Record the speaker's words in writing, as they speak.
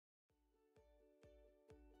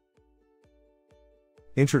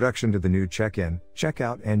Introduction to the new Check-in,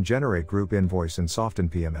 Check-out and Generate Group Invoice in Softinn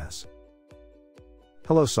PMS.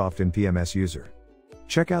 Hello Softinn PMS user.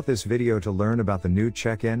 Check out this video to learn about the new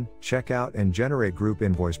Check-in, Check-out and Generate Group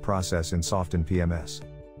Invoice process in Softinn PMS.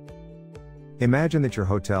 Imagine that your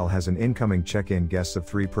hotel has an incoming check-in guests of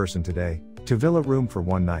 3-person today, to villa room for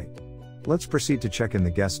 1 night. Let's proceed to check in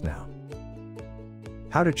the guest now.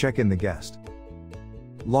 How to check in the guest.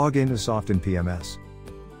 Log in to Softinn PMS.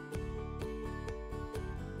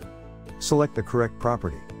 Select the correct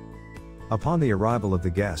property. Upon the arrival of the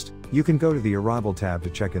guest, you can go to the Arrival tab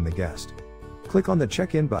to check in the guest. Click on the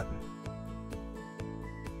Check-in button.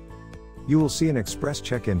 You will see an Express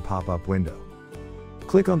Check-in pop-up window.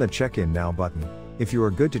 Click on the Check-in Now button, if you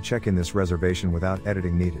are good to check in this reservation without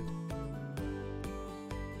editing needed.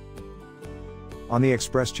 On the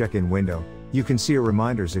Express Check-in window, you can see a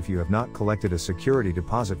reminders if you have not collected a security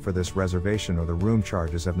deposit for this reservation or the room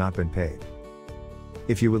charges have not been paid.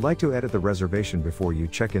 If you would like to edit the reservation before you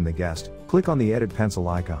check in the guest, click on the edit pencil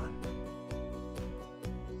icon.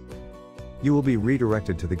 You will be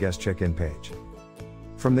redirected to the guest check-in page.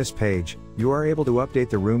 From this page, you are able to update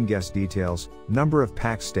the room guest details, number of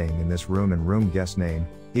pax staying in this room and room guest name,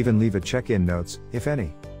 even leave a check-in notes, if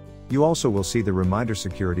any. You also will see the reminder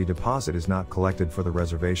security deposit is not collected for the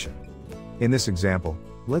reservation. In this example,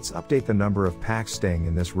 let's update the number of pax staying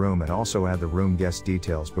in this room and also add the room guest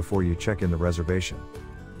details before you check in the reservation.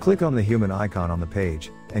 Click on the human icon on the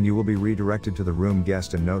page, and you will be redirected to the Room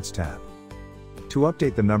Guest and Notes tab. To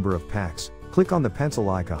update the number of pax, click on the pencil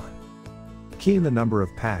icon. Key in the number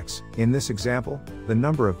of pax. In this example, the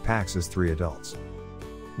number of pax is 3 adults.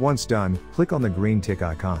 Once done, click on the green tick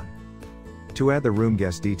icon. To add the room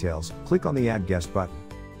guest details, click on the Add Guest button.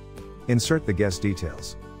 Insert the guest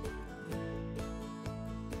details.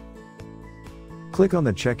 Click on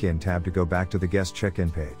the Check-in tab to go back to the guest check-in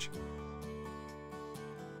page.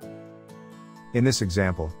 In this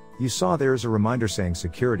example, you saw there is a reminder saying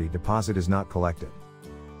security deposit is not collected.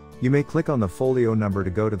 You may click on the folio number to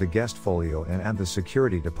go to the guest folio and add the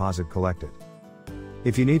security deposit collected.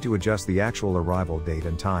 If you need to adjust the actual arrival date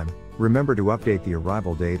and time, remember to update the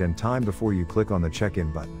arrival date and time before you click on the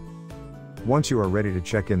check-in button. Once you are ready to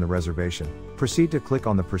check in the reservation, proceed to click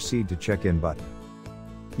on the Proceed to Check-in button.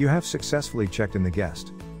 You have successfully checked in the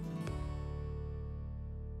guest.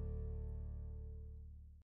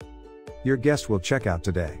 Your guest will check out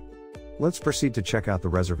today. Let's proceed to check out the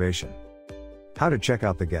reservation. How to check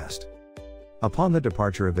out the guest. Upon the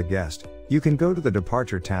departure of the guest, you can go to the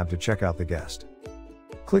Departure tab to check out the guest.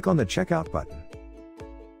 Click on the Checkout button.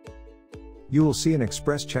 You will see an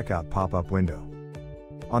Express Checkout pop-up window.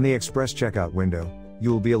 On the Express Checkout window,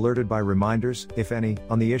 you will be alerted by reminders, if any,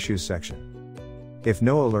 on the Issues section. If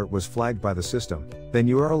no alert was flagged by the system, then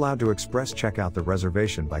you are allowed to express check out the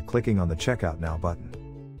reservation by clicking on the Checkout Now button.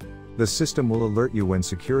 The system will alert you when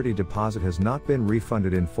security deposit has not been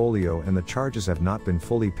refunded in folio and the charges have not been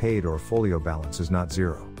fully paid or folio balance is not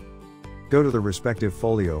zero. Go to the respective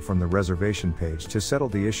folio from the reservation page to settle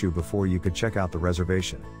the issue before you could check out the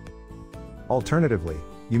reservation. Alternatively,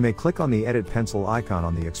 you may click on the Edit pencil icon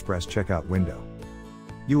on the Express Checkout window.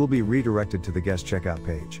 You will be redirected to the Guest Checkout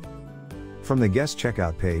page. From the Guest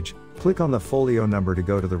Checkout page, click on the folio number to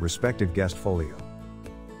go to the respective guest folio.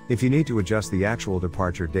 If you need to adjust the actual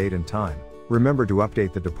departure date and time, remember to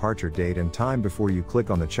update the departure date and time before you click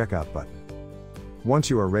on the Checkout button. Once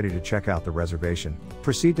you are ready to check out the reservation,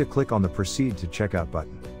 proceed to click on the Proceed to Checkout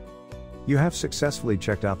button. You have successfully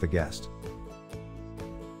checked out the guest.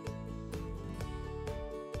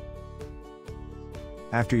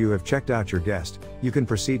 After you have checked out your guest, you can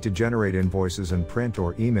proceed to generate invoices and print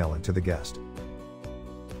or email it to the guest.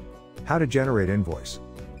 How to generate invoice.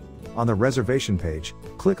 On the reservation page,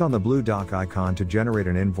 click on the blue dock icon to generate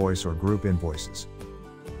an invoice or group invoices.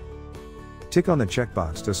 Tick on the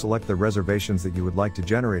checkbox to select the reservations that you would like to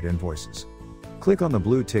generate invoices. Click on the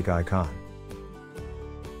blue tick icon.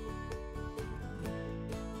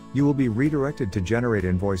 You will be redirected to Generate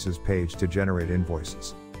Invoices page to generate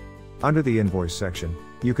invoices. Under the Invoice section,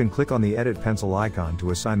 you can click on the Edit pencil icon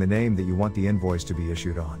to assign the name that you want the invoice to be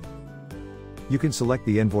issued on. You can select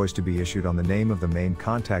the invoice to be issued on the name of the main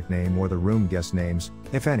contact name or the room guest names,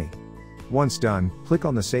 if any. Once done, click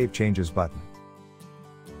on the Save Changes button.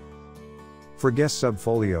 For Guest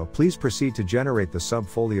Subfolio, please proceed to generate the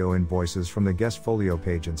subfolio invoices from the Guest Folio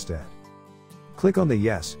page instead. Click on the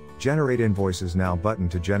Yes, Generate Invoices Now button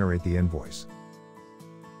to generate the invoice.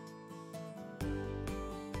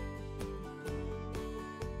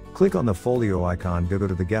 Click on the folio icon to go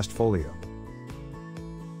to the guest folio.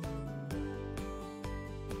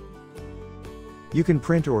 You can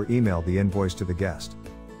print or email the invoice to the guest.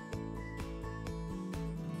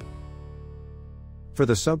 For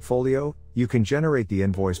the subfolio, you can generate the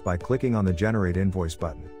invoice by clicking on the Generate Invoice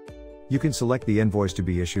button. You can select the invoice to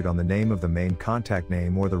be issued on the name of the main contact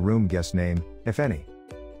name or the room guest name, if any.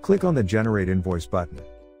 Click on the Generate Invoice button.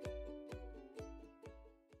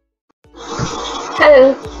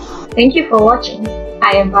 Hello, thank you for watching.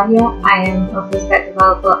 I am Bahia. I am a full-stack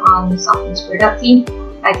developer on Softinn's product team.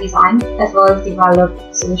 I design as well as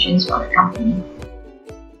develop solutions for the company.